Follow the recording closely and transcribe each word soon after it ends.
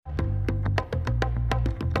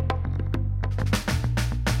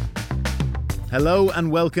Hello and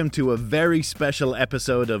welcome to a very special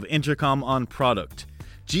episode of Intercom on Product.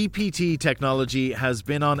 GPT technology has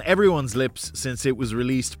been on everyone's lips since it was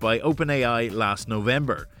released by OpenAI last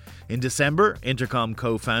November. In December, Intercom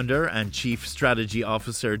co-founder and Chief Strategy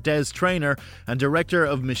Officer Des Traynor and Director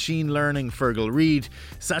of Machine Learning Fergal Reid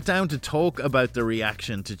sat down to talk about the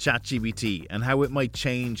reaction to ChatGPT and how it might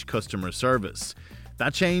change customer service.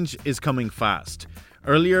 That change is coming fast.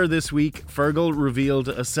 Earlier this week, Fergal revealed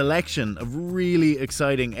a selection of really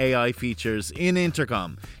exciting AI features in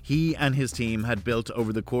Intercom he and his team had built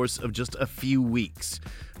over the course of just a few weeks.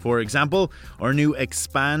 For example, our new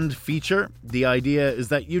Expand feature, the idea is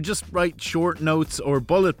that you just write short notes or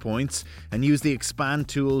bullet points and use the Expand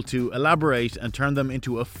tool to elaborate and turn them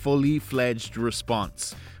into a fully fledged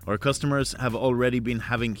response. Our customers have already been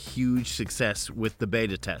having huge success with the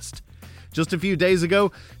beta test. Just a few days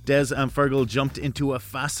ago, Des and Fergal jumped into a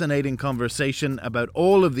fascinating conversation about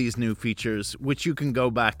all of these new features, which you can go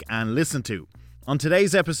back and listen to. On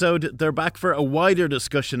today's episode, they're back for a wider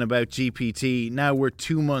discussion about GPT now we're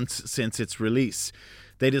 2 months since its release.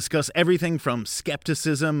 They discuss everything from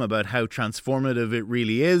skepticism about how transformative it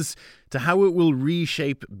really is to how it will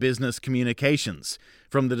reshape business communications,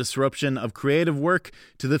 from the disruption of creative work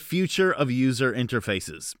to the future of user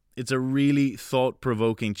interfaces. It's a really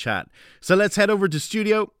thought-provoking chat. So let's head over to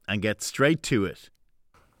studio and get straight to it.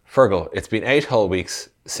 Fergal, it's been 8 whole weeks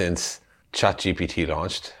since ChatGPT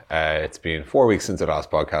launched. It's been 4 weeks since the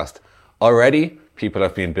last podcast. Already, people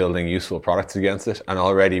have been building useful products against it, and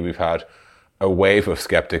already we've had a wave of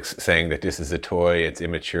skeptics saying that this is a toy, it's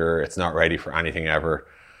immature, it's not ready for anything ever,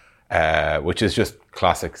 which is just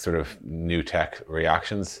classic sort of new tech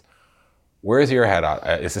reactions. Where is your head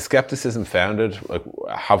at? Is the skepticism founded? Like,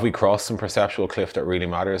 have we crossed some perceptual cliff that really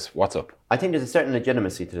matters? What's up? I think there's a certain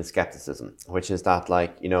legitimacy to the skepticism, which is that,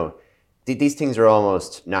 these things are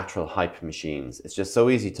almost natural hype machines. It's just so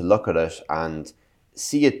easy to look at it and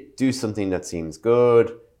see it do something that seems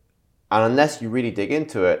good. And unless you really dig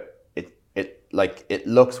into it, it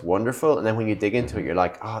looks wonderful. And then when you dig into it, you're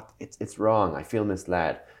like, it's wrong. I feel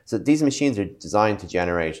misled. So these machines are designed to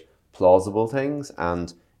generate plausible things,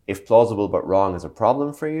 and if plausible but wrong is a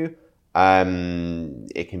problem for you,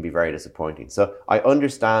 it can be very disappointing. So I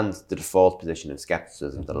understand the default position of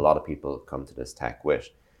skepticism that a lot of people come to this tech with.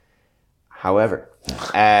 However,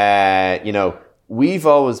 we've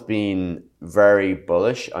always been very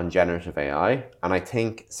bullish on generative AI. And I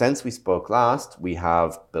think since we spoke last, we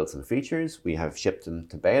have built some features. We have shipped them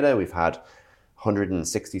to beta. We've had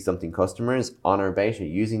 160 something customers on our beta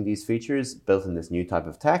using these features built in this new type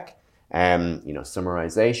of tech.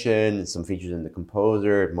 Summarization, some features in the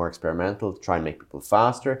composer, more experimental to try and make people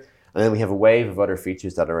faster. And then we have a wave of other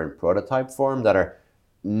features that are in prototype form that are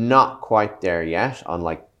not quite there yet on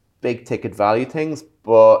big ticket value things,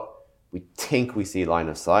 but we think we see line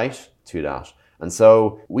of sight to that. And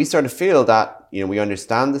so we sort of feel that, we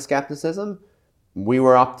understand the skepticism. We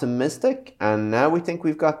were optimistic, and now we think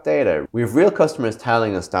we've got data. We have real customers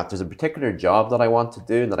telling us that there's a particular job that I want to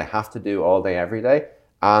do and that I have to do all day, every day.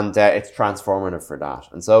 And it's transformative for that.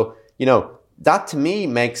 And so, that to me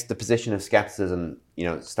makes the position of skepticism,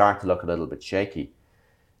 start to look a little bit shaky.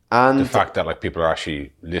 And the fact that people are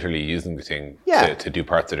actually literally using the thing to do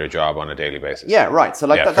parts of their job on a daily basis. Yeah, right. So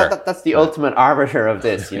that's the ultimate arbiter of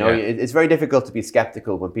this. It's very difficult to be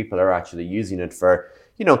skeptical when people are actually using it for,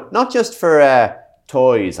 not just for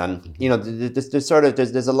toys. And,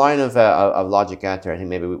 there's a line of logic out there. I think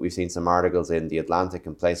maybe we've seen some articles in The Atlantic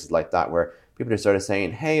and places like that where people are sort of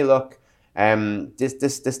saying, hey, look,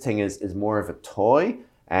 this thing is more of a toy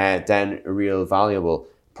than a real valuable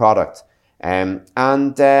product.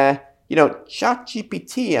 ChatGPT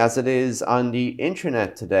as it is on the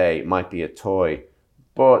internet today might be a toy,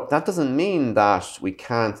 but that doesn't mean that we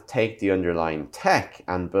can't take the underlying tech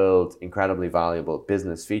and build incredibly valuable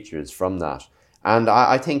business features from that. And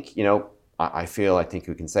I think, I think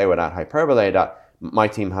we can say without hyperbole that my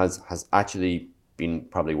team has actually been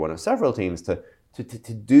probably one of several teams to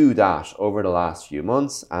do that over the last few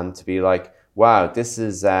months and to be like, wow, this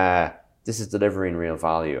is delivering real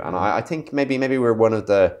value. And I think maybe we're one of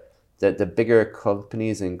the bigger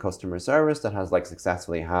companies in customer service that has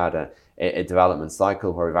successfully had a development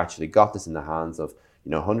cycle where we've actually got this in the hands of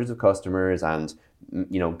hundreds of customers and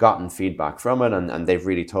gotten feedback from it, and they've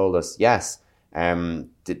really told us, yes,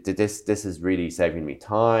 this is really saving me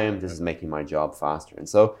time, this is making my job faster. And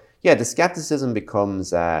so the skepticism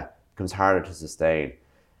becomes harder to sustain.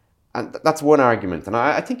 And that's one argument. And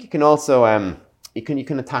I think you can also you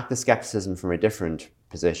can attack the skepticism from a different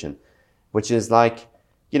position, which is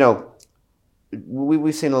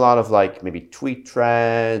we've seen a lot of maybe tweet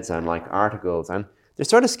threads and articles, and they're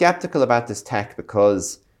sort of skeptical about this tech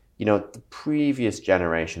because, the previous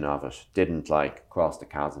generation of it didn't like cross the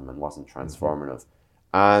chasm and wasn't transformative.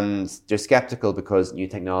 And they're skeptical because new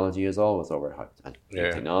technology is always overhyped. And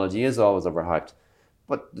new technology is always overhyped.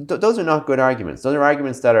 But those are not good arguments. Those are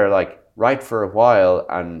arguments that are like right for a while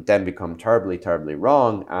and then become terribly, terribly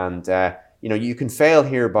wrong. And, you can fail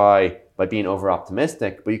here by being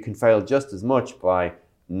over-optimistic, but you can fail just as much by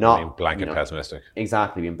not being blanket pessimistic.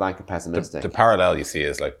 Exactly, being blanket pessimistic. The parallel you see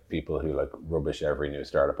is like people who like rubbish every new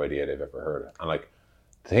startup idea they've ever heard of. And like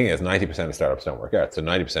the thing is 90% of startups don't work out. So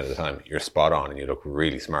 90% of the time you're spot on and you look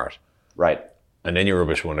really smart. Right. And then you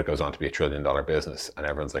rubbish one that goes on to be $1 trillion business and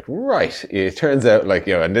everyone's like, right. It turns out like,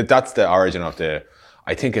 and that's the origin of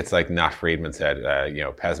I think it's like Nat Friedman said,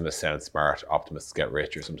 pessimists sound smart, optimists get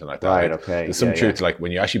rich or something like that. Right, like, okay. There's some truth to like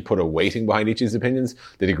when you actually put a weighting behind each of these opinions,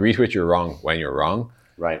 the degree to which you're wrong when you're wrong,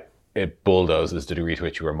 right, it bulldozes the degree to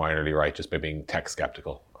which you were minorly right just by being tech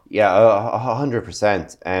skeptical. Yeah,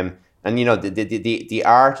 100%. And the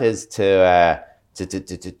art is to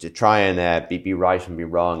try and be right and be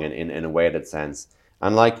wrong in a weighted sense.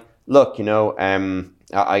 And like, look,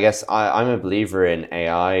 I guess I'm a believer in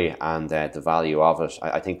AI and the value of it.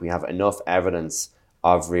 I think we have enough evidence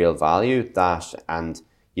of real value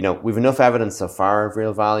we've enough evidence so far of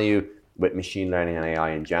real value with machine learning and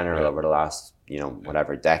AI in general over the last,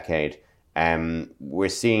 decade. We're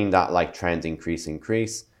seeing that like trend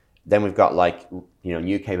increase. Then we've got like,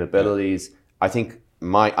 new capabilities. I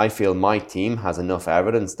feel my team has enough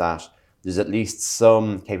evidence that there's at least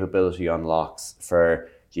some capability unlocks for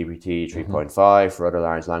GPT 3.5, for other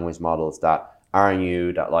large language models that are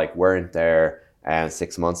new, that like weren't there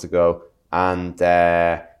 6 months ago. And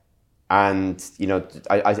I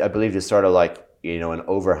believe there's sort of like, an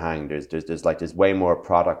overhang. There's way more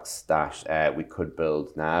products that we could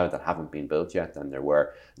build now that haven't been built yet than there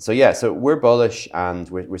were. So we're bullish and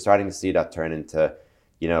we're starting to see that turn into,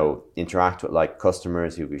 interact with like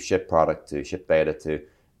customers who we've shipped product to, shipped beta to,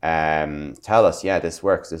 tell us, this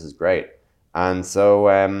works, this is great. And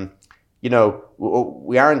so,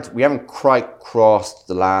 we haven't quite crossed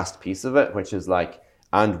the last piece of it, which is like,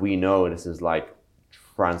 and we know this is like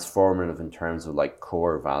transformative in terms of like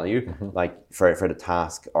core value, like for the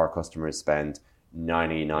task our customers spend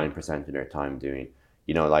 99% of their time doing,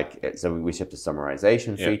 so we ship the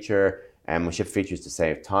summarization feature and we ship features to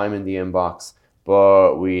save time in the inbox,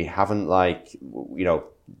 but we haven't like,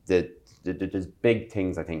 there's big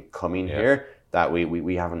things I think coming here that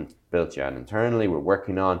we haven't built yet internally, we're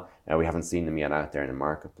working on, and we haven't seen them yet out there in the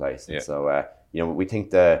marketplace. And so, we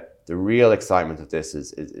think the real excitement of this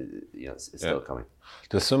is still coming.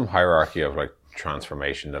 There's some hierarchy of like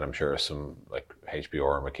transformation that I'm sure some like HBO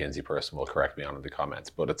or McKinsey person will correct me on in the comments,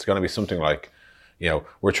 but it's going to be something like,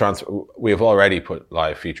 we've already put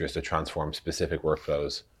live features to transform specific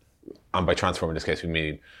workflows. And by transform in this case, we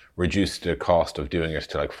mean reduce the cost of doing it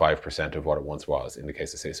to like 5% of what it once was in the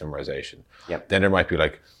case of say summarization. Yep. Then there might be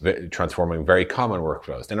like transforming very common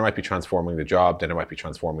workflows. Then there might be transforming the job. Then there might be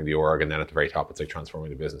transforming the org. And then at the very top, it's like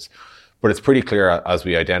transforming the business. But it's pretty clear as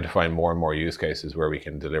we identify more and more use cases where we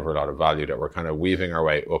can deliver a lot of value that we're kind of weaving our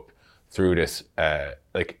way up through this,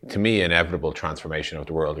 to me, inevitable transformation of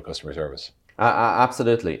the world of customer service.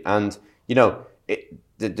 Absolutely. And,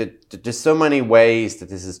 there's so many ways that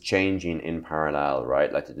this is changing in parallel,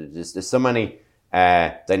 right? Like there's so many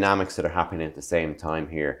dynamics that are happening at the same time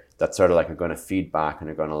here that sort of like are going to feed back and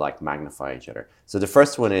are going to like magnify each other. So the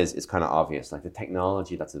first one is kind of obvious, like the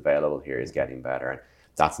technology that's available here is getting better, and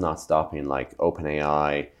that's not stopping. Like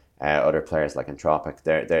OpenAI, other players like Anthropic,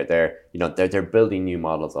 they're building new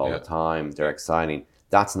models all the time. They're exciting.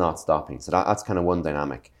 That's not stopping. So that's kind of one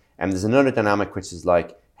dynamic. And there's another dynamic which is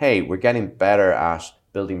like, hey, we're getting better at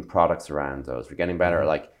building products around those. We're getting better at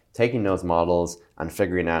like taking those models and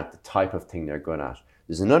figuring out the type of thing they're good at.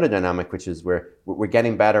 There's another dynamic which is we're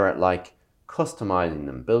getting better at like customizing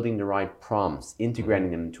them, building the right prompts,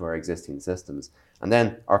 integrating them into our existing systems. And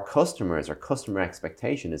then our customer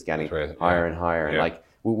expectation is getting higher and higher. And like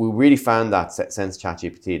we really found that since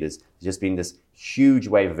ChatGPT, there's just been this huge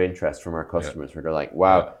wave of interest from our customers where they're like,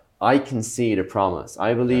 wow, I can see the promise.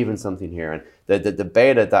 I believe in something here. And the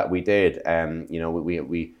beta that we did,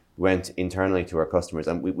 we went internally to our customers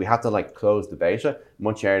and we had to like close the beta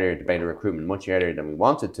much earlier, the beta recruitment much earlier than we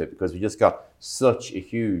wanted to, because we just got such a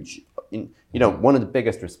huge, one of the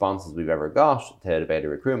biggest responses we've ever got to the beta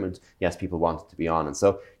recruitment. Yes, people wanted to be on. And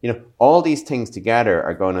so, all these things together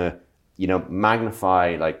are going to,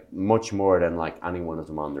 magnify like much more than like any one of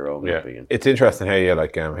them on their own. Yeah. It's interesting how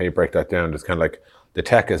you break that down. It's kind of like the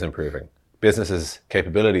tech is improving. Businesses'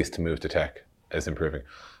 capabilities to move to tech is improving.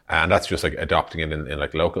 And that's just like adopting it in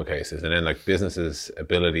like local cases, and then like businesses'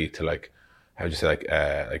 ability to like, how would you say,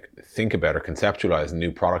 like think about or conceptualize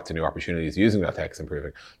new products and new opportunities using that tech is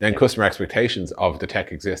improving. Then customer expectations of the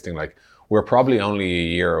tech existing, like we're probably only a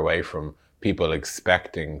year away from people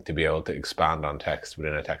expecting to be able to expand on text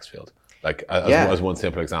within a text field. Like as one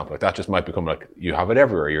simple example, like that just might become like you have it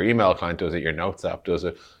everywhere. Your email client does it, your Notes app does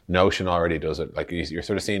it, Notion already does it. Like you're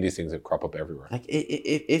sort of seeing these things that crop up everywhere. Like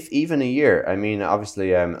if even a year, I mean,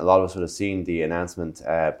 obviously, a lot of us would have seen the announcement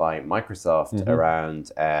by Microsoft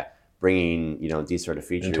around bringing these sort of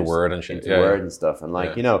features into Word and shit, into Word and stuff, and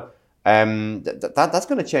like that's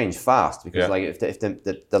going to change fast because like if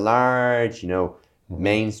the large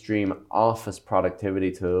mainstream office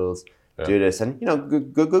productivity tools do this, and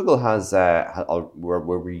Google has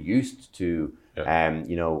we're used to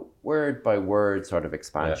word by word sort of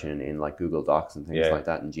expansion in like Google Docs and things like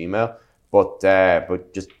that in Gmail,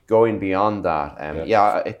 but just going beyond that,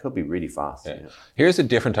 it could be really fast. Here's a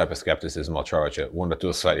different type of skepticism I'll throw at you, one that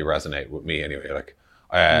does slightly resonate with me anyway. Like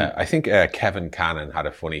I think Kevin Cannon had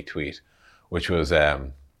a funny tweet, which was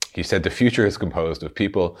he said the future is composed of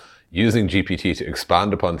people using GPT to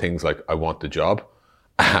expand upon things like I want the job,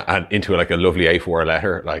 and into like a lovely A4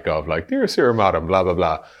 letter, like of like, dear sir, madam, blah, blah,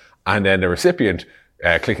 blah. And then the recipient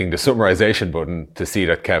clicking the summarization button to see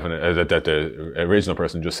that that the original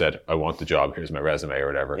person just said, I want the job, here's my resume or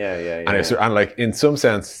whatever. And like, in some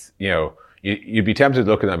sense, you'd be tempted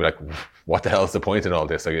to look at that and be like, what the hell is the point in all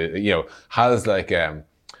this? Like,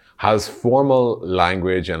 has formal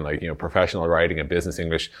language and like, professional writing and business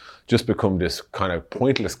English just become this kind of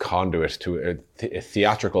pointless conduit to a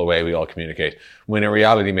theatrical way we all communicate, when in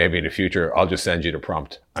reality, maybe in the future, I'll just send you the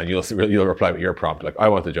prompt and you'll reply with your prompt. Like, I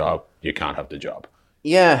want the job, you can't have the job.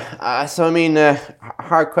 Yeah, so I mean,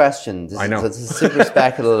 hard question. I know. This is super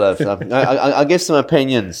speculative. I'll give some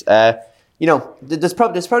opinions. There's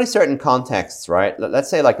probably certain contexts, right? Let's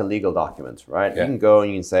say like a legal document, right? You can go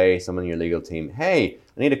and you can say someone in your legal team, hey,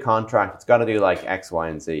 I need a contract. It's got to do like X, Y,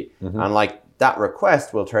 and Z. And like that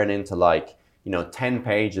request will turn into like, 10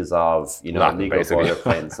 pages of, Latin, legal basically.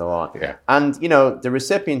 boilerplate and so on. And, the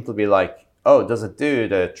recipient will be like, oh, does it do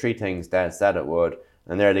the 3 things Dad said it would?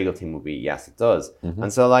 And their legal team will be, yes, it does.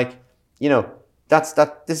 And so like,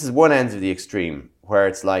 this is one end of the extreme where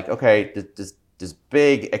it's like, okay, there's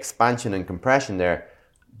big expansion and compression there,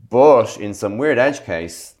 but in some weird edge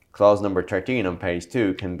case, clause number 13 on page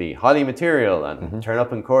 2 can be highly material and turn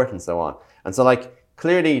up in court and so on. And so like,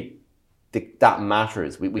 clearly that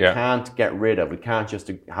matters. We can't get rid of, we can't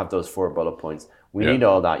just have those 4 bullet points. We need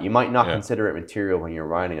all that. You might not consider it material when you're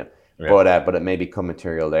writing it, but it may become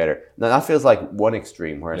material later. Now that feels like one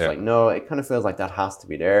extreme where it's like, no, it kind of feels like that has to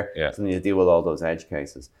be there. So you need to deal with all those edge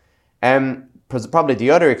cases. Probably the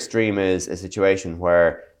other extreme is a situation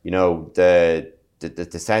where, the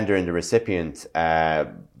sender and the recipient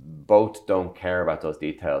both don't care about those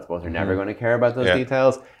details. Both are never going to care about those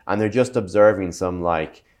details. And they're just observing some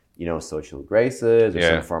like, social graces or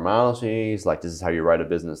some formalities. Like, this is how you write a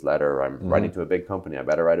business letter. I'm writing to a big company. I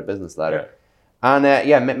better write a business letter. And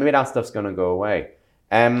maybe that stuff's going to go away.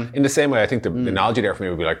 In the same way, I think the analogy there for me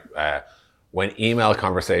would be like when email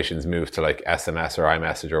conversations move to like SMS or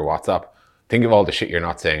iMessage or WhatsApp, think of all the shit you're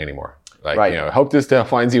not saying anymore. Like, hope this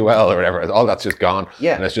finds you well or whatever. All that's just gone.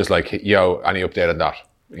 And it's just like, yo, any update on that?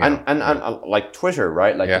 And like Twitter,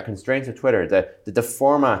 right? Like the constraints of Twitter, the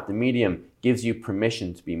format, the medium gives you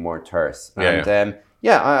permission to be more terse.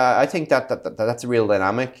 I think that's a real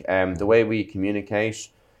dynamic. The way we communicate,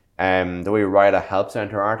 the way we write a help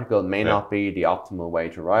center article may not be the optimal way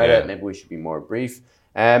to write it. Maybe we should be more brief.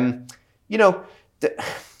 On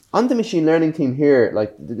the machine learning team here,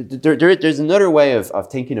 like there's another way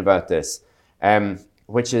of thinking about this,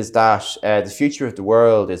 which is that the future of the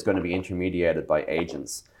world is going to be intermediated by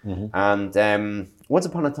agents. And once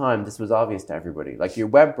upon a time, this was obvious to everybody. Like, your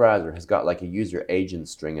web browser has got like a user agent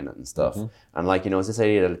string in it and stuff. And like, it's this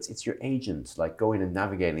idea that it's your agent, like going and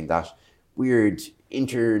navigating that weird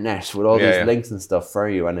internet with all these links and stuff for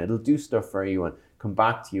you. And it'll do stuff for you and come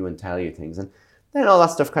back to you and tell you things. And then all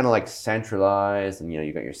that stuff kind of like centralized, and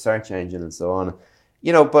you got your search engine and so on.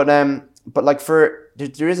 But like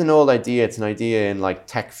there is an old idea. It's an idea in like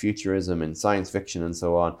tech futurism and science fiction and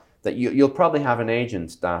so on, that you'll probably have an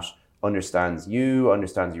agent that understands you,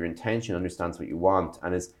 understands your intention, understands what you want,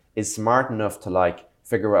 and is smart enough to like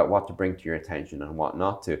figure out what to bring to your attention and what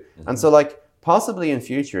not to. And so like possibly in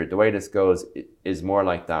future, the way this goes is more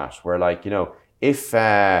like that, where like,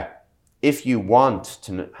 if you want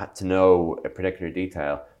to know a particular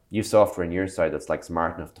detail, you have software on your side that's like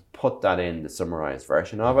smart enough to put that in the summarized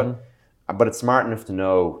version of it. But it's smart enough to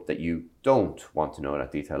know that you don't want to know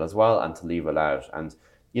that detail as well, and to leave it out. And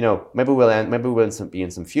maybe we'll be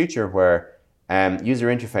in some future where user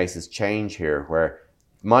interfaces change here, where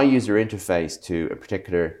my user interface to a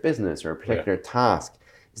particular business or a particular task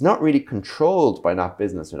is not really controlled by that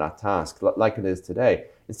business or that task like it is today.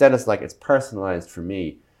 Instead, it's personalized for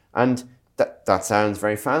me. And that sounds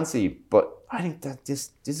very fancy, but I think that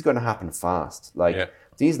this is going to happen fast.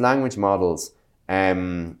 These language models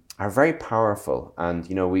are very powerful, and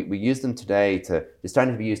we use them today they're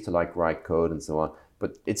starting to be used to write code and so on.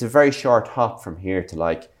 But it's a very short hop from here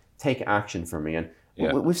to take action for me. And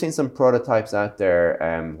we've seen some prototypes out there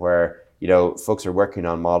where folks are working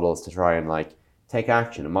on models to try and take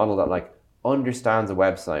action. A model that understands a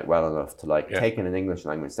website well enough to take in an English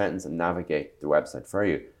language sentence and navigate the website for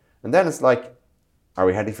you. And then it's are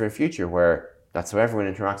we heading for a future where that's how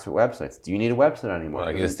everyone interacts with websites? Do you need a website anymore?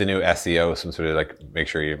 Is the new SEO some sort of make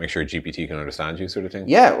sure GPT can understand you sort of thing?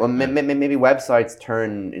 Yeah, well, maybe websites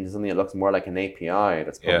turn into something that looks more like an API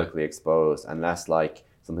that's publicly exposed, and less like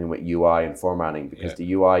something with UI and formatting, because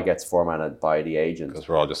the UI gets formatted by the agent. Because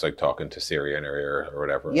we're all just talking to Siri in our ear or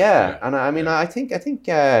whatever. Yeah, and I think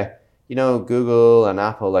Google and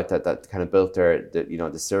Apple that kind of built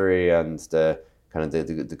the Siri and the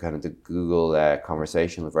Google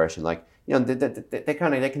conversational version,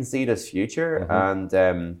 they can see this future. And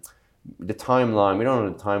the timeline, we don't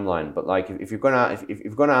know the timeline, but if you're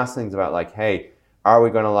gonna ask things about hey, are we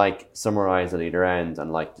gonna summarize at either end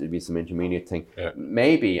and to be some intermediate thing?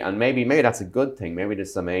 Maybe that's a good thing. Maybe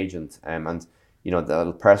there's some agent and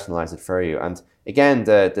that'll personalize it for you. And again,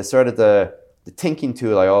 the sort of the thinking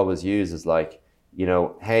tool I always use is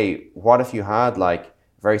hey, what if you had a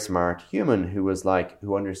very smart human who was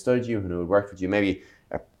who understood you and who had worked with you, maybe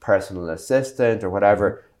a personal assistant or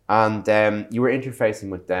whatever, and you were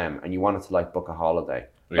interfacing with them and you wanted to book a holiday.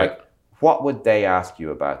 What would they ask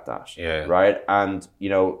you about that? Right? And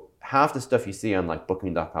half the stuff you see on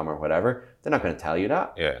booking.com or whatever, they're not going to tell you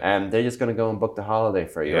that. They're just going to go and book the holiday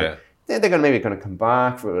for you. They're going to come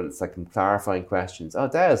back for some clarifying questions. Oh,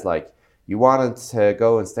 Des, you wanted to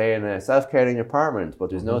go and stay in a self-catering apartment,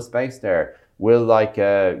 but there's no space there. Will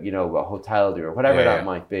a hotel do, or whatever that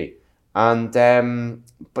might be. And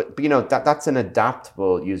but that's an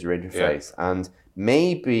adaptable user interface. And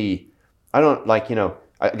maybe I don't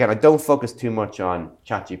again, I don't focus too much on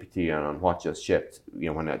ChatGPT and on what just shipped.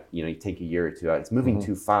 When you take a year or two out, it's moving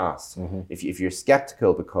too fast. If you're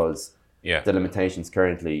skeptical because the limitations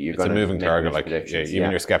currently, you're going to it's a moving target.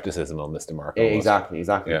 Even your skepticism will miss the mark. Exactly.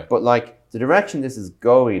 But the direction this is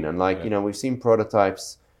going, and we've seen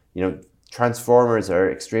prototypes. Transformers are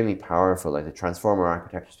extremely powerful. The transformer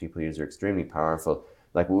architectures people use are extremely powerful.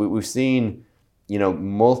 We've seen,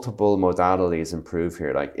 multiple modalities improve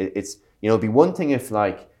here. It's it'd be one thing if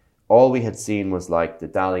all we had seen was the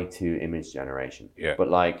DALL-E 2 image generation, but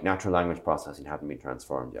natural language processing hadn't been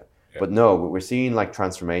transformed yet. But no, we're seeing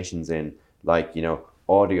transformations in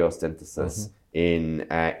audio synthesis, in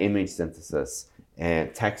image synthesis,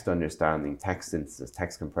 and text understanding, text synthesis,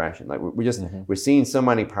 text compression. We're seeing so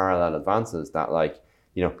many parallel advances that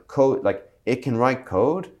code, it can write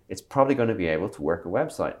code. It's probably going to be able to work a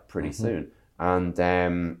website pretty soon. And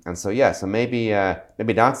so maybe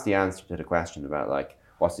that's the answer to the question about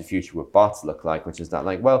what's the future with bots look like, which is that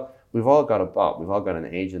we've all got a bot, we've all got an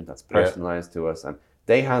agent that's personalized to us, and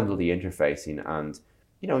they handle the interfacing, and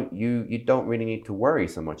you don't really need to worry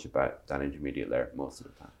so much about that intermediate layer most of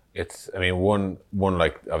the time. One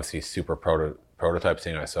obviously super prototype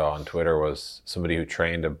thing I saw on Twitter was somebody who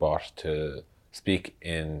trained a bot to speak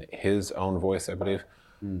in his own voice, I believe,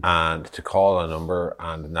 and to call a number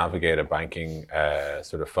and navigate a banking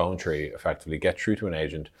sort of phone tree, effectively get through to an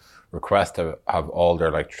agent, request to have all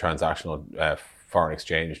their transactional foreign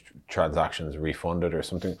exchange transactions refunded or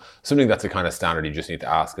something that's a kind of standard you just need to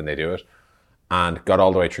ask, and they do it, and got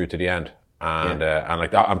all the way through to the end. And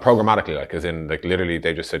and programmatically, as in literally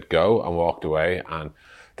they just said go and walked away, and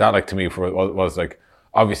that to me was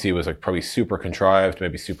obviously it was probably super contrived,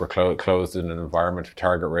 maybe super closed in an environment,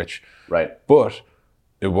 target rich, right? But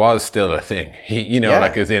it was still a thing.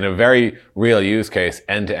 As in a very real use case,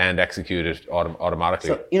 end to end executed automatically.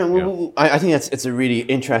 So I think it's a really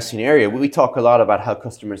interesting area. We talk a lot about how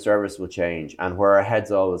customer service will change, and where our heads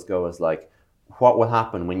always go is what will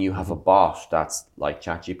happen when you have a bot that's like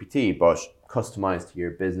ChatGPT, but customized to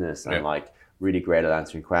your business and really great at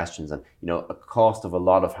answering questions, and a cost of a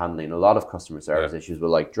lot of handling a lot of customer service issues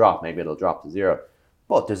will drop. Maybe it'll drop to zero.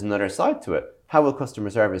 But there's another side to it. How will customer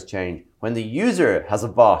service change when the user has a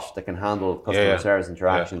bot that can handle customer service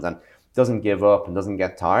interactions and doesn't give up and doesn't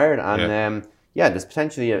get tired? And there's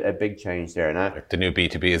potentially a big change there now. The new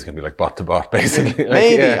B2B is going to be bot to bot, basically.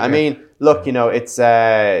 Maybe. Look, it's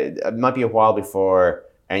it might be a while before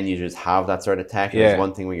end users have that sort of tech. Yeah. It's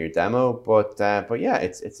one thing with your demo, but yeah,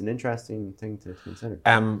 it's an interesting thing to consider.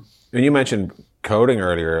 When you mentioned coding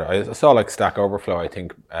earlier, I saw like Stack Overflow, I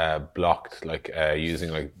think, blocked like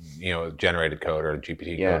using like, you know, generated code or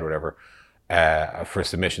GPT code or whatever for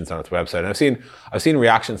submissions on its website. And I've seen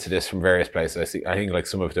reactions to this from various places. I think like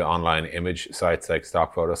some of the online image sites, like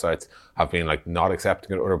stock photo sites, have been like not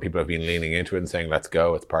accepting it. Other people have been leaning into it and saying, "Let's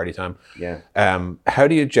go, it's party time." Yeah. How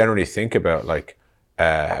do you generally think about like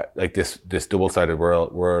this double-sided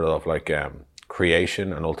world of like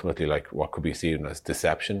creation and ultimately like what could be seen as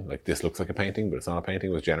deception? Like this looks like a painting, but it's not a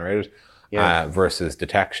painting, it was generated. Versus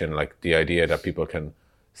detection, like the idea that people can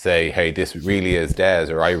say, hey, this really is Des,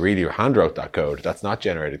 or I really hand wrote that code, that's not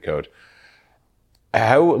generated code.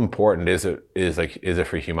 How important is it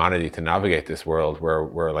for humanity to navigate this world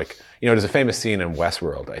where like, you know, there's a famous scene in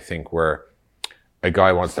Westworld, I think, where a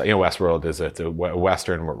guy wants to, you know, Westworld is it's a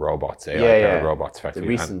Western with robots, AI robots,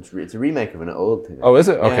 effectively. It's a remake of an old thing. Oh, is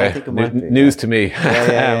it? Okay. Yeah, I think it might be, News to me.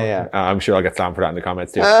 Yeah. I'm sure I'll get slammed for that in the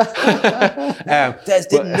comments too. Des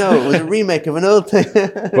didn't know it was a remake of an old thing.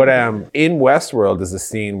 But in Westworld, there's a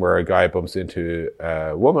scene where a guy bumps into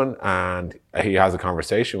a woman and he has a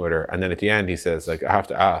conversation with her, and then at the end he says, like, I have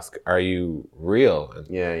to ask, are you real? And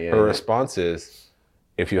her response is,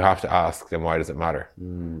 if you have to ask, then why does it matter?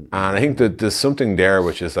 And I think that there's something there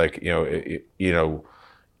which is like, you know,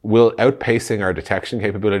 will outpacing our detection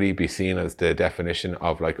capability be seen as the definition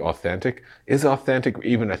of like authentic? Is authentic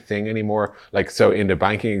even a thing anymore? Like, so in the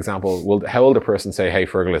banking example, how will the person say, hey,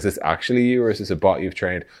 Fergal, is this actually you, or is this a bot you've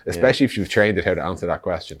trained? Especially if you've trained it how to answer that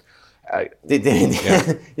question.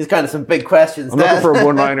 There's kind of some big questions. I'm looking for a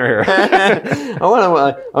one-liner here.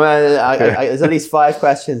 There's at least 5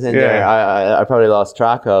 questions in there. I probably lost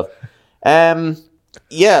track of.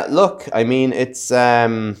 Look, I mean, it's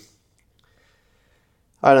I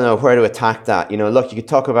don't know where to attack that. You know, look, you could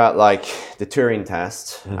talk about like the Turing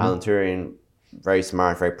test. Alan Turing, very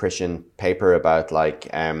smart, very prescient paper about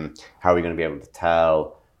like how are we going to be able to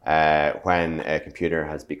tell when a computer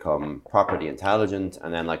has become properly intelligent.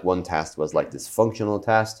 And then like one test was like this functional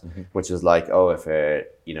test, which is like, if an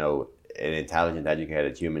intelligent,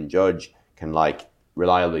 educated human judge can like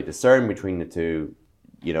reliably discern between the two,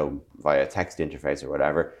 you know, via text interface or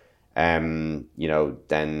whatever, you know,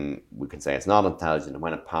 then we can say it's not intelligent. And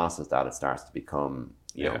when it passes that, it starts to become,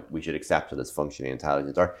 you know, we should accept it as functionally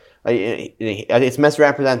intelligent. Or it's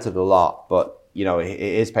misrepresented a lot, but, you know,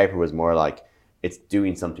 his paper was more like, it's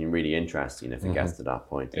doing something really interesting if it gets to that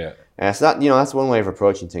point. So that, you know, that's one way of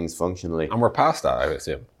approaching things functionally. And we're past that, I would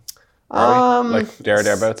assume. Like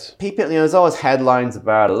thereabouts. People, you know, there's always headlines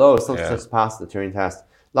about it. Something such as passed the Turing test.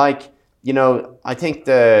 Like, you know, I think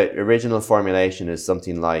the original formulation is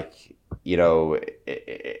something like, you know,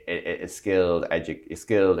 a skilled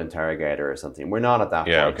interrogator or something. We're not at that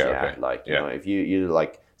point yet. Okay. Like, you know, if you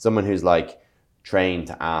like someone who's like trained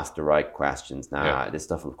to ask the right questions, this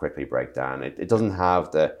stuff will quickly break down. It doesn't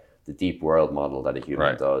have the deep world model that a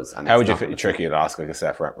human does. And how would you trick you to ask like a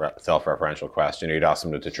self-referential question? You'd ask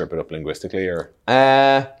them to trip it up linguistically, or?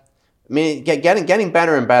 I mean, getting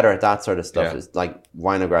better and better at that sort of stuff is like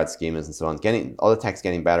Winograd schemas and so on. All the tech's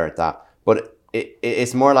getting better at that, but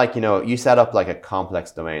it's more like, you know, you set up like a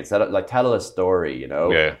complex domain, tell a story, you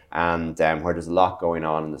know, and where there's a lot going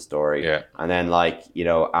on in the story, and then like, you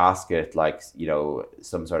know, ask it like, you know,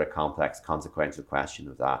 some sort of complex consequential question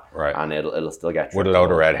of that, and it'll still get with a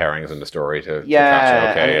load of red herrings in the story to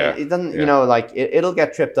catch it. It doesn't, you know, like it'll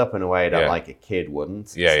get tripped up in a way that like a kid wouldn't.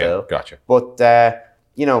 Still. Gotcha. But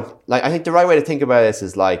you know, like I think the right way to think about this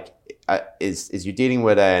is like is you're dealing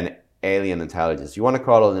with an alien intelligence. You want to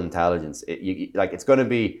call it an intelligence. It's going to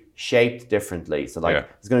be shaped differently. So like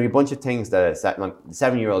there's going to be a bunch of things that a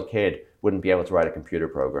 7-year-old kid wouldn't be able to write a computer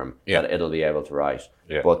program that it'll be able to write.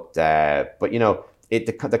 But you know,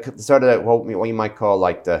 the sort of what you might call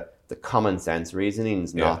like the common sense reasoning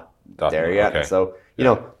is not there yet. Okay. So you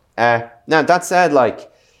know, now that said,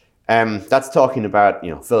 like that's talking about,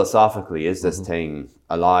 you know, philosophically, is this thing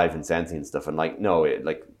alive and sentient and stuff? And like, no,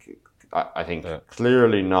 I think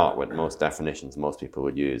clearly not with most definitions most people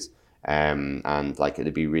would use. And like,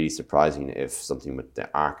 it'd be really surprising if something with the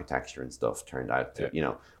architecture and stuff turned out to, you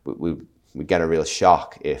know, we get a real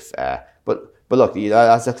shock if, but look,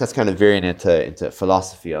 that's kind of veering into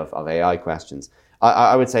philosophy of AI questions.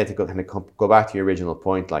 I would say to go back to your original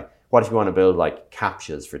point, like, what if you want to build like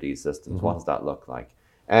CAPTCHAs for these systems? What does that look like?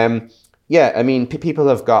 I mean, people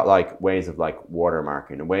have got like ways of like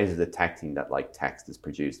watermarking and ways of detecting that like text is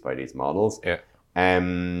produced by these models.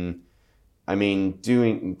 I mean,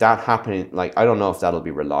 doing that happening, like, I don't know if that'll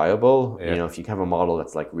be reliable. Yeah. You know, if you have a model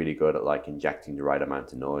that's like really good at like injecting the right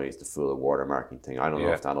amount of noise, the full watermarking thing, I don't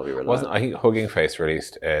know if that'll be reliable. I think Hugging Face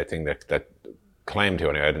released a thing that claimed to,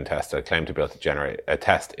 anyway, I didn't test it, claimed to be able to generate a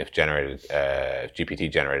test if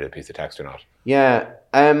GPT generated a piece of text or not. Yeah.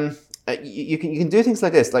 You can do things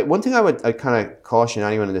like this. Like, one thing I kind of caution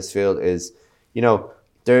anyone in this field is, you know,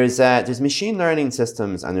 there's machine learning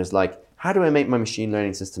systems, and there's like, how do I make my machine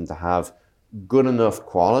learning system to have good enough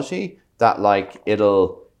quality that like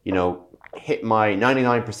it'll, you know, hit my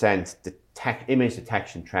 99% image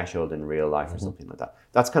detection threshold in real life or something like that.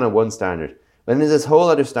 That's kind of one standard. But then there's this whole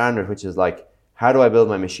other standard, which is like, how do I build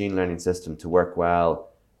my machine learning system to work well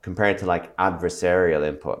compared to like adversarial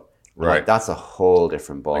input? Right. Like, that's a whole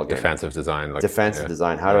different ballgame. Like defensive design.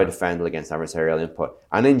 Design. How do I defend against adversarial input?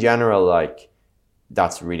 And in general, like,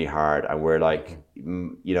 that's really hard. And we're like,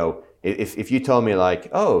 you know, if you told me like,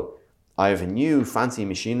 oh, I have a new fancy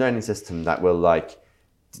machine learning system that will like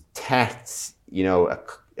detect, you know, a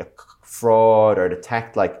fraud, or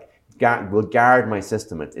detect like, will guard my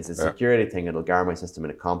system. It's a security thing. It'll guard my system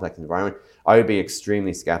in a complex environment. I would be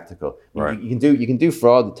extremely skeptical. Right. You can do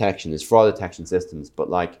fraud detection. There's fraud detection systems, but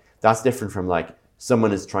like, that's different from like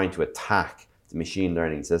someone is trying to attack the machine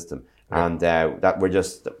learning system, and that we're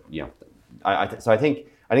just, you know, so I think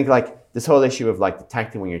like this whole issue of like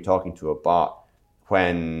detecting when you're talking to a bot,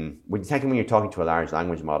 when you're talking to a large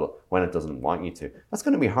language model when it doesn't want you to, that's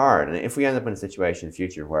going to be hard. And if we end up in a situation in the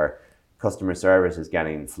future where customer service is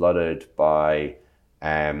getting flooded by,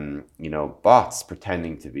 you know, bots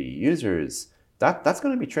pretending to be users, that's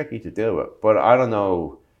going to be tricky to deal with. But I don't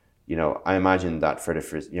know, you know, I imagine that for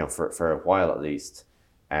a while at least,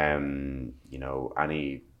 you know,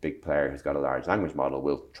 any big player who's got a large language model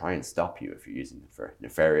will try and stop you if you're using it for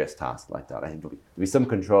nefarious tasks like that. I think there'll be some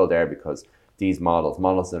control there, because these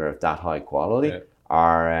models that are of that high quality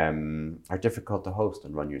are difficult to host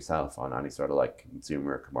and run yourself on any sort of like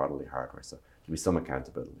consumer commodity hardware. So there'll be some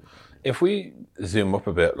accountability. If we zoom up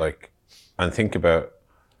a bit, like, and think about,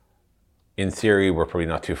 in theory, we're probably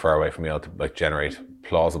not too far away from being able to like generate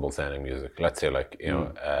plausible sounding music. Let's say like, you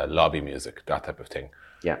know, lobby music, that type of thing.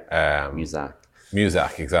 Yeah.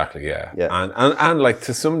 Music, exactly. Yeah. And like,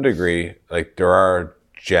 to some degree, like, there are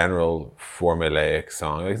general formulaic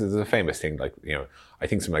songs. Like, there's a famous thing, like, you know, I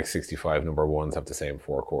think some like 65 number ones have the same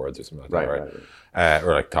 4 chords or something like that, right?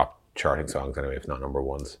 Or like top charting songs anyway, if not number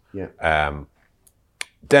ones. Yeah.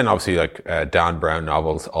 Then obviously like Dan Brown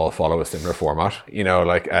novels all follow a similar format. You know,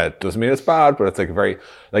 like, doesn't mean it's bad, but it's like very,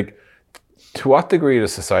 like, to what degree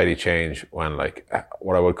does society change when like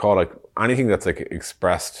what I would call like anything that's like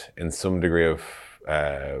expressed in some degree of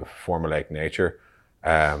formulaic nature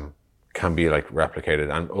can be like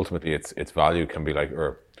replicated, and ultimately its value can be like,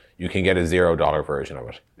 or you can get a $0 version of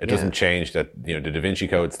it. It doesn't change that, you know, the Da Vinci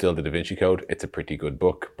Code is still the Da Vinci Code. It's a pretty good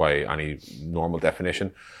book by any normal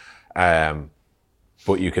definition.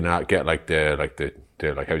 But you cannot get like the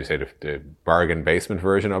how do you say, the bargain basement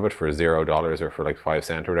version of it for $0 or for like 5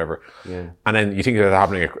 cents or whatever. Yeah. And then you think that's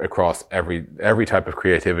happening across every type of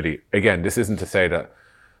creativity. Again, this isn't to say that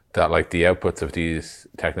like the outputs of these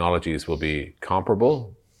technologies will be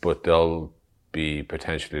comparable, but they'll be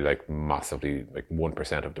potentially like massively like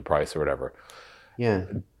 1% of the price or whatever. Yeah.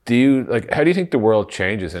 How do you think the world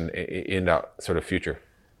changes in that sort of future?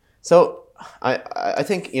 So I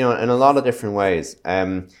think, you know, in a lot of different ways.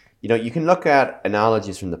 You know, you can look at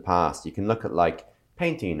analogies from the past. You can look at like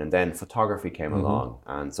painting, and then photography came along,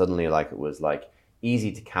 and suddenly like it was like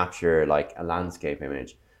easy to capture like a landscape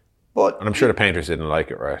image. And I'm sure the painters didn't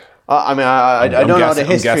like it, right? I mean, I don't know the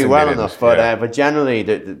history well enough, but generally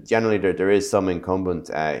there is some incumbent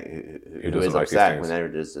who is upset whenever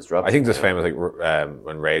there's disruption. I think there's famous like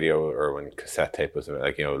when radio or when cassette tape was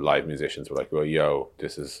like, you know, live musicians were like, well, yo,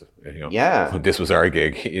 this is, you know, this was our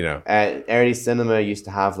gig, you know. Early cinema used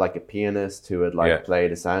to have like a pianist who would like play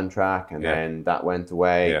the soundtrack, and then that went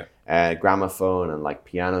away. Gramophone and like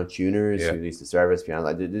piano tuners who used to service piano,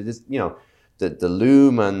 like this, you know. The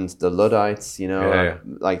Loom and the Luddites, you know,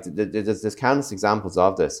 like there's countless examples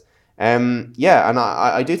of this. And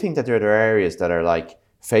I do think that there are areas that are like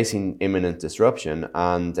facing imminent disruption,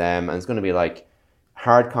 and it's going to be like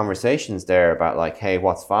hard conversations there about like, hey,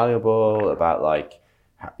 what's valuable, about like,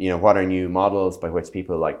 you know, what are new models by which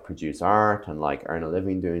people like produce art and like earn a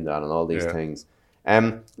living doing that, and all these things.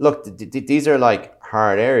 Look, these are like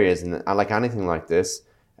hard areas, and like anything like this.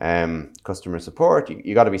 Customer support,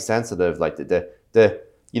 you got to be sensitive. Like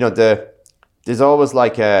there's always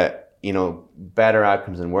like better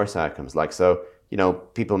outcomes and worse outcomes. Like, so, you know,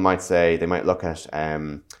 people might say, they might look at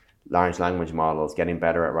large language models getting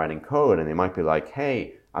better at writing code, and they might be like,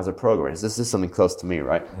 hey, as a programmer, this is something close to me,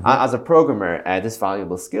 right? As a programmer, this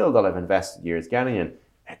valuable skill that I've invested years getting in,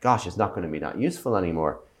 gosh, it's not going to be that useful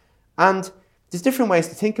anymore. And there's different ways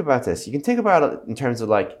to think about this. You can think about it in terms of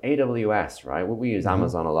like AWS, right? We use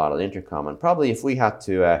Amazon a lot at Intercom, and probably if we had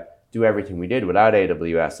to do everything we did without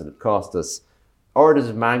AWS, it would cost us orders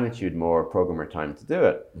of magnitude more programmer time to do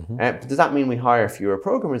it. But does that mean we hire fewer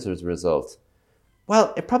programmers as a result?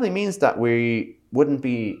 Well, it probably means that we wouldn't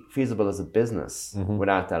be feasible as a business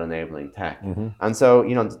without that enabling tech. And so,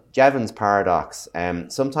 Jevons paradox,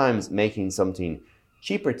 sometimes making something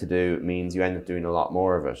cheaper to do means you end up doing a lot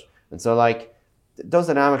more of it. And so like, those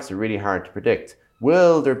dynamics are really hard to predict.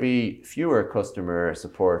 Will there be fewer customer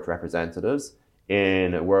support representatives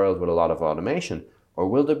in a world with a lot of automation? Or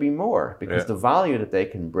will there be more? Because the value that they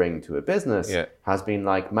can bring to a business has been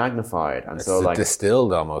like magnified. And it's so like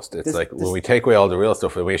distilled almost. It's when we take away all the real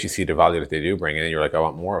stuff, we actually see the value that they do bring in, and you're like, I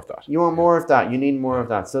want more of that. You want more of that. You need more of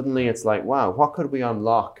that. Suddenly it's like, wow, what could we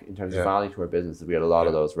unlock in terms of value to our business if we had a lot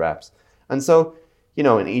of those reps? And so,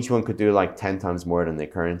 and each one could do like 10 times more than they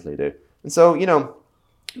currently do. And so, you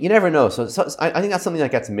never know. So I think that's something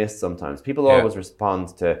that gets missed sometimes. People always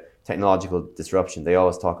respond to technological disruption. They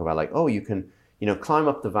always talk about like, oh, you can, climb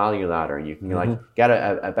up the value ladder and you can like get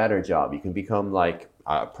a better job. You can become like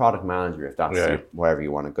a product manager if that's wherever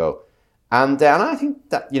you want to go. And I think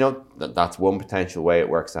that, that's one potential way it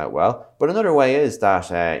works out well. But another way is that,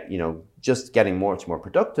 just getting much more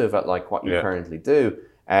productive at like what you currently do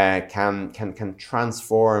can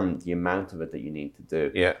transform the amount of it that you need to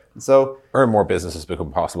do. Yeah. So, or more businesses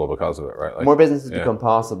become possible because of it, right? Like, more businesses become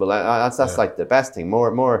possible. That's like the best thing.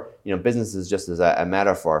 More businesses just as a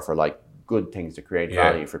metaphor for like good things to create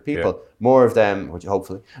value for people. More of them, which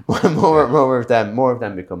hopefully more of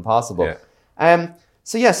them become possible.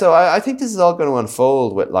 So I think this is all going to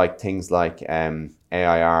unfold with like things like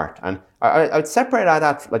AI art, and I'd separate out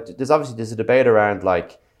that like there's a debate around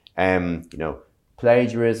like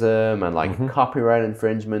plagiarism and like copyright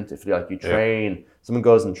infringement. If you train, someone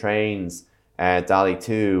goes and trains DALL-E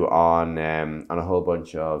 2 on a whole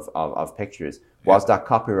bunch of pictures. Was that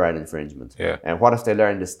copyright infringement? And what if they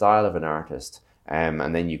learn the style of an artist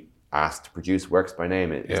and then you ask to produce works by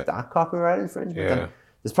name? Is that copyright infringement? And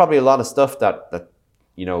there's probably a lot of stuff that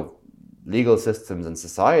legal systems and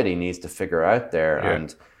society needs to figure out there.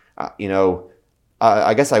 And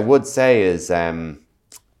I guess I would say is one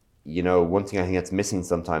thing I think that's missing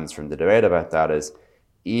sometimes from the debate about that is,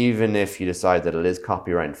 even if you decide that it is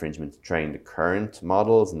copyright infringement to train the current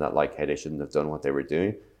models and that like, hey, they shouldn't have done what they were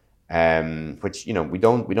doing, which we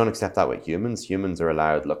don't accept that with humans. Humans are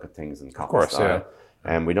allowed to look at things and copy style,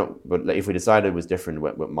 and we don't. But if we decided it was different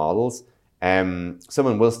with models,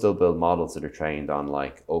 someone will still build models that are trained on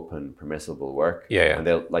like open, permissible work. And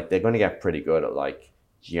they're going to get pretty good at like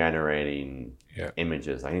generating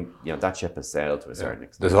images. I think that ship has sailed to a certain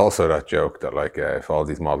extent. There's also that joke that like if all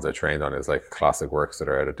these models are trained on is like classic works that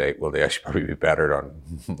are out of date, will they actually probably be better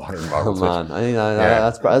than modern models? Oh man, I think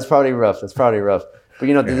that's probably rough. That's probably rough. But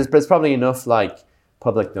there's probably enough like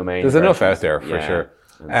public domain. There's enough out there for sure.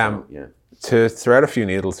 To thread a few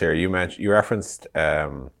needles here, you referenced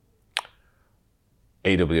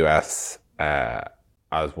AWS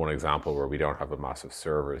as one example where we don't have a massive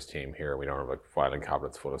servers team here. We don't have like filing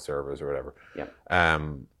cabinets full of servers or whatever.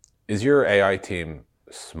 Is your AI team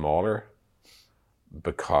smaller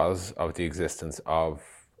because of the existence of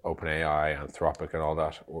OpenAI, Anthropic, and all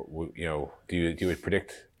that? Or, do you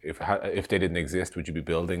predict if they didn't exist, would you be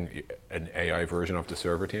building an AI version of the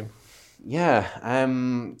server team? Yeah,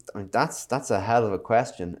 that's a hell of a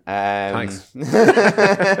question. Thanks.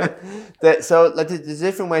 So like, there's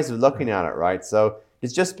different ways of looking at it, right? So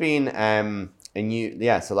it's just been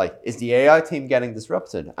so like, is the AI team getting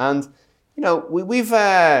disrupted? And we've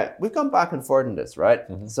gone back and forth in this, right?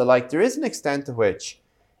 So like, there is an extent to which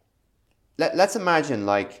let's imagine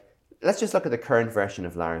like, let's just look at the current version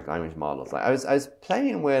of large language models. Like I was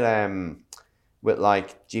playing with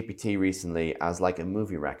like GPT recently as like a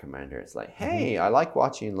movie recommender. It's like, hey, I like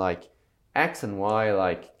watching like X and Y,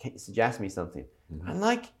 like, can you suggest me something? And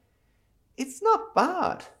like, it's not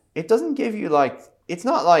bad. It doesn't give you like, it's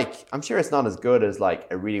not like, I'm sure it's not as good as like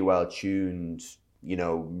a really well-tuned,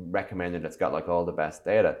 recommender that's got like all the best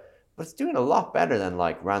data, but it's doing a lot better than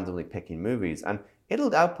like randomly picking movies. And it'll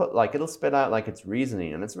spit out like its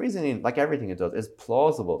reasoning, and its reasoning, like everything it does, is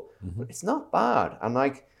plausible, but it's not bad. And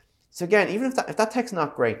like, so again, even if that tech's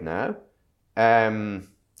not great now,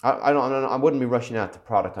 I wouldn't be rushing out to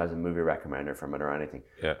productize a movie recommender from it or anything.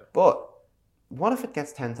 But what if it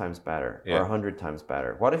gets 10 times better or 100 times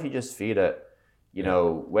better? What if you just feed it, you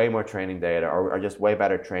know, way more training data, or just way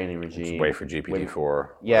better training regime. Just wait for GPT-4.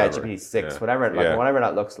 Yeah, whatever. GPT-6, whatever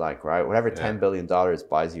that looks like, right? Whatever $10 billion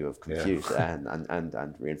buys you of compute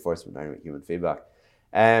and reinforcement learning with human feedback.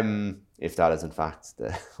 If that is in fact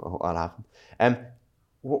what happened.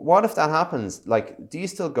 What if that happens? Like, do you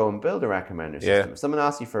still go and build a recommender system? Yeah. If someone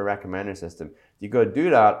asks you for a recommender system, do you go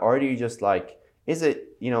do that, or do you just like, is it,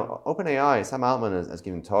 you know, OpenAI, Sam Altman has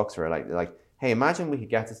given talks where like, hey, imagine we could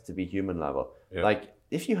get this to be human level. Yeah. Like,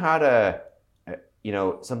 if you had a you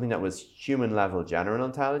know, something that was human level general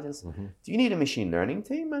intelligence, do you need a machine learning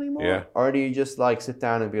team anymore? Yeah. Or do you just like sit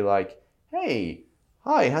down and be like, hey,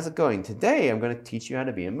 hi, how's it going? Today I'm going to teach you how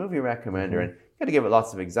to be a movie recommender. And you got to give it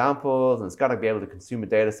lots of examples, and it's got to be able to consume a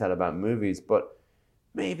data set about movies. But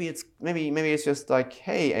maybe it's just like,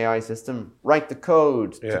 hey, AI system, write the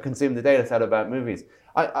code to consume the data set about movies.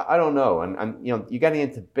 I don't know. And you know, you're getting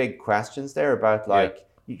into big questions there about like,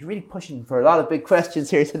 you're really pushing for a lot of big questions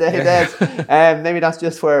here today, Des. Maybe that's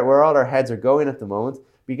just where all our heads are going at the moment.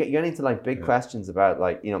 But you're getting into like big questions about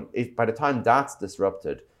like, you know, if by the time that's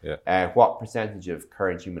disrupted, what percentage of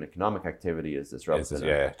current human economic activity is disrupted?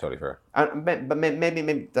 Totally fair. But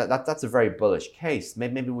maybe that's a very bullish case.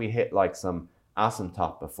 Maybe we hit like some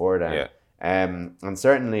asymptote before then. Yeah. And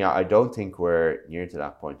certainly, I don't think we're near to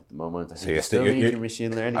that point at the moment. I think you're still need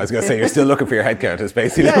machine learning. I was going to say you're still looking for your headcount. Is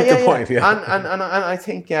basically the point. Yeah.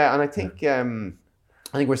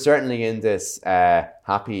 I think we're certainly in this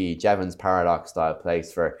happy Jevons paradox style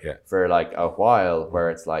place for like a while, where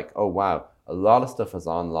it's like, oh wow, a lot of stuff is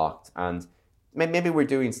unlocked, and maybe we're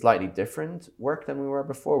doing slightly different work than we were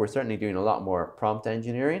before. We're certainly doing a lot more prompt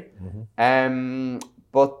engineering.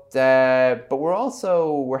 But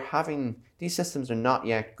we're having, these systems are not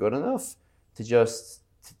yet good enough to just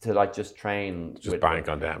train. Just bank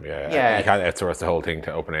on them, You can't outsource the whole thing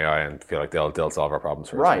to OpenAI and feel like they'll solve our problems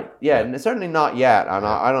for us. Right, and certainly not yet. And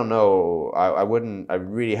I don't know, I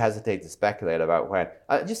really hesitate to speculate about when.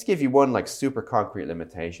 I'll just give you one like super concrete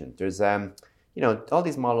limitation. There's, you know, all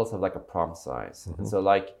these models have like a prompt size. And so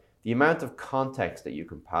like the amount of context that you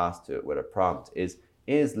can pass to it with a prompt is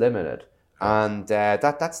limited. And that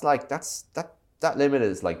limit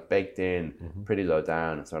is like baked in pretty low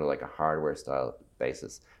down. It's sort of like a hardware style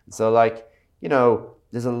basis. And so like, you know,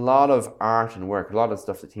 there's a lot of art and work, a lot of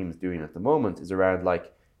stuff the team is doing at the moment is around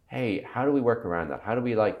like, hey, how do we work around that? How do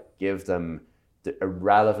we like give them a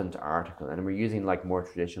relevant article? And we're using like more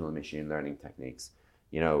traditional machine learning techniques,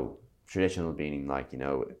 you know, traditional being like, you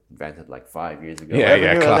know, invented like 5 years ago.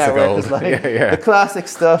 Classic old. Like the classic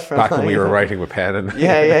stuff. From back when we were writing with pen.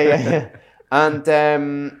 And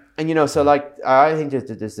And you know, so like I think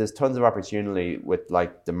there's tons of opportunity with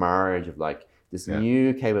like the marriage of like this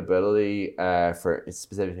new capability for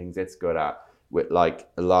specific things it's good at, with like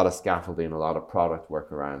a lot of scaffolding, a lot of product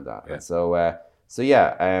work around that. And so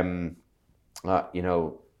you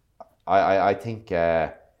know, I think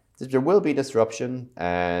there will be disruption.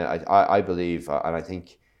 I believe, and I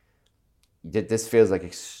think this feels like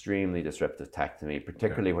extremely disruptive tech to me,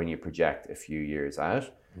 particularly when you project a few years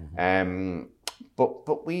out.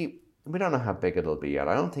 But we don't know how big it'll be yet.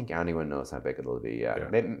 I don't think anyone knows how big it'll be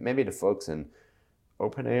yet. Maybe the folks in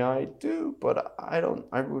OpenAI do, but I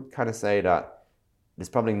would kind of say that there's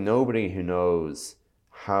probably nobody who knows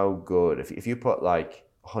how good, if you put like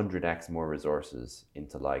 100x more resources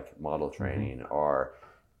into like model training or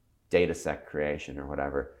data set creation or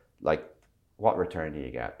whatever, like what return do you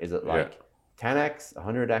get? Is it like 10x,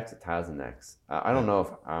 100x, 1000x? I don't know if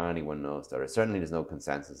anyone knows that, or certainly there's no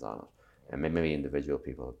consensus on it. And maybe individual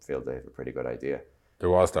people feel they have a pretty good idea. There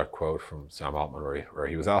was that quote from Sam Altman where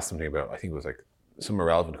he was asked something about, I think it was like some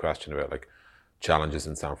irrelevant question about like challenges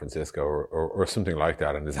in San Francisco or something like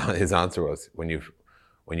that. And his answer was, when you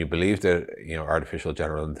believe that, you know, artificial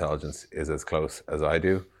general intelligence is as close as I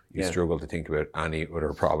do, you struggle to think about any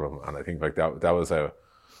other problem. And I think like that was when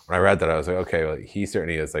I read that, I was like, okay, well, he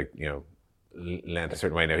certainly is like, you know, lent a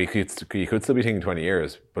certain way. Now he could still be thinking 20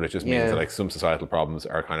 years, but it just means that like some societal problems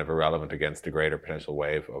are kind of irrelevant against the greater potential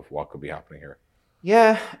wave of what could be happening here.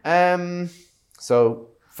 So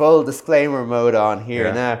full disclaimer mode on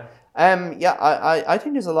here now. I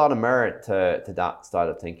think there's a lot of merit to that style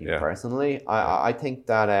of thinking personally. I think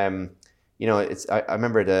that you know, I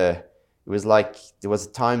remember it was like there was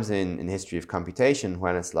times in history of computation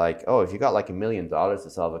when it's like, oh, if you got like $1 million to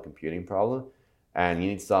solve a computing problem and you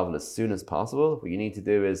need to solve it as soon as possible, what you need to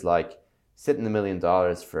do is like sit in $1 million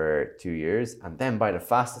for 2 years and then buy the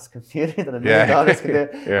fastest computer that $1 million can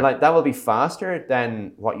do. Like that will be faster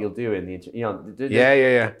than what you'll do in the, you know. I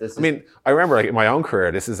mean, I remember like in my own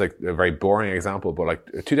career, this is like a very boring example, but like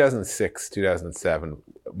 2006, 2007,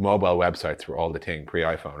 mobile websites were all the thing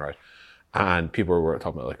pre-iPhone, right? And people were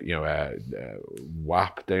talking about like,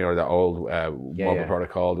 WAP, the old mobile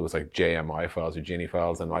product called. It was like JMI files or Gini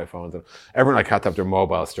files on iPhones, and everyone like had to have their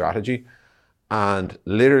mobile strategy. And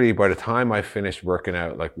literally by the time I finished working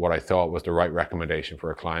out like what I thought was the right recommendation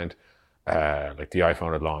for a client, like the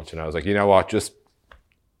iPhone had launched, and I was like, you know what, just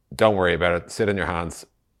don't worry about it. Sit in your hands.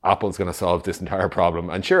 Apple's going to solve this entire problem.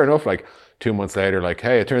 And sure enough, like 2 months later, like,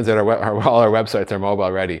 hey, it turns out all our websites are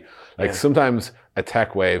mobile ready. Like sometimes a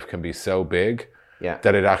tech wave can be so big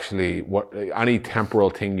that it actually, any temporal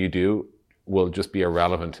thing you do will just be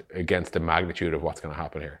irrelevant against the magnitude of what's going to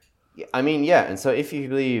happen here. I mean, yeah. And so if you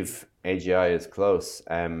believe AGI is close,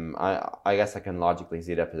 I guess I can logically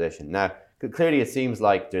see that position. Now, clearly it seems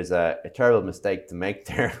like there's a terrible mistake to make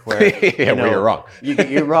there where, where you're wrong.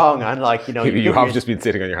 You're wrong. And like, you have just been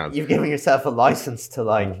sitting on your hands. You've given yourself a license to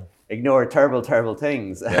like ignore terrible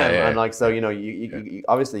things. And like, so, you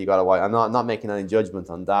obviously you got to I'm not making any judgment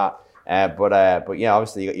on that. But yeah,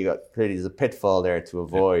 obviously you got clearly there's a pitfall there to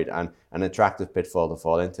avoid and an attractive pitfall to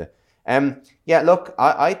fall into. Look,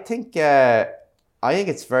 I think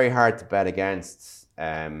it's very hard to bet against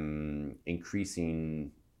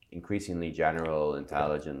increasingly general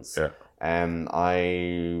intelligence. I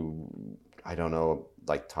don't know,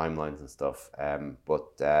 like timelines and stuff. I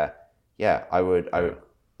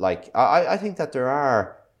think that there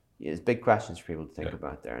are big questions for people to think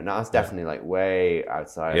about there, and that's definitely like way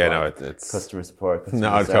outside. It's customer support.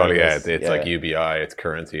 Totally. It's like UBI, it's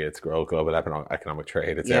currency, it's global economic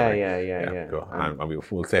trade. It's Cool. And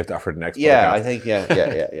we'll save that for the next. Yeah, podcast. I think.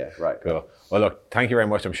 Right. Cool. Well, look, thank you very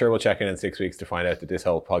much. I'm sure we'll check in 6 weeks to find out that this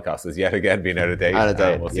whole podcast is yet again being out of date.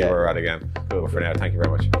 We'll see where we're at again. Cool. But for now, thank you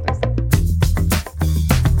very much. Thanks.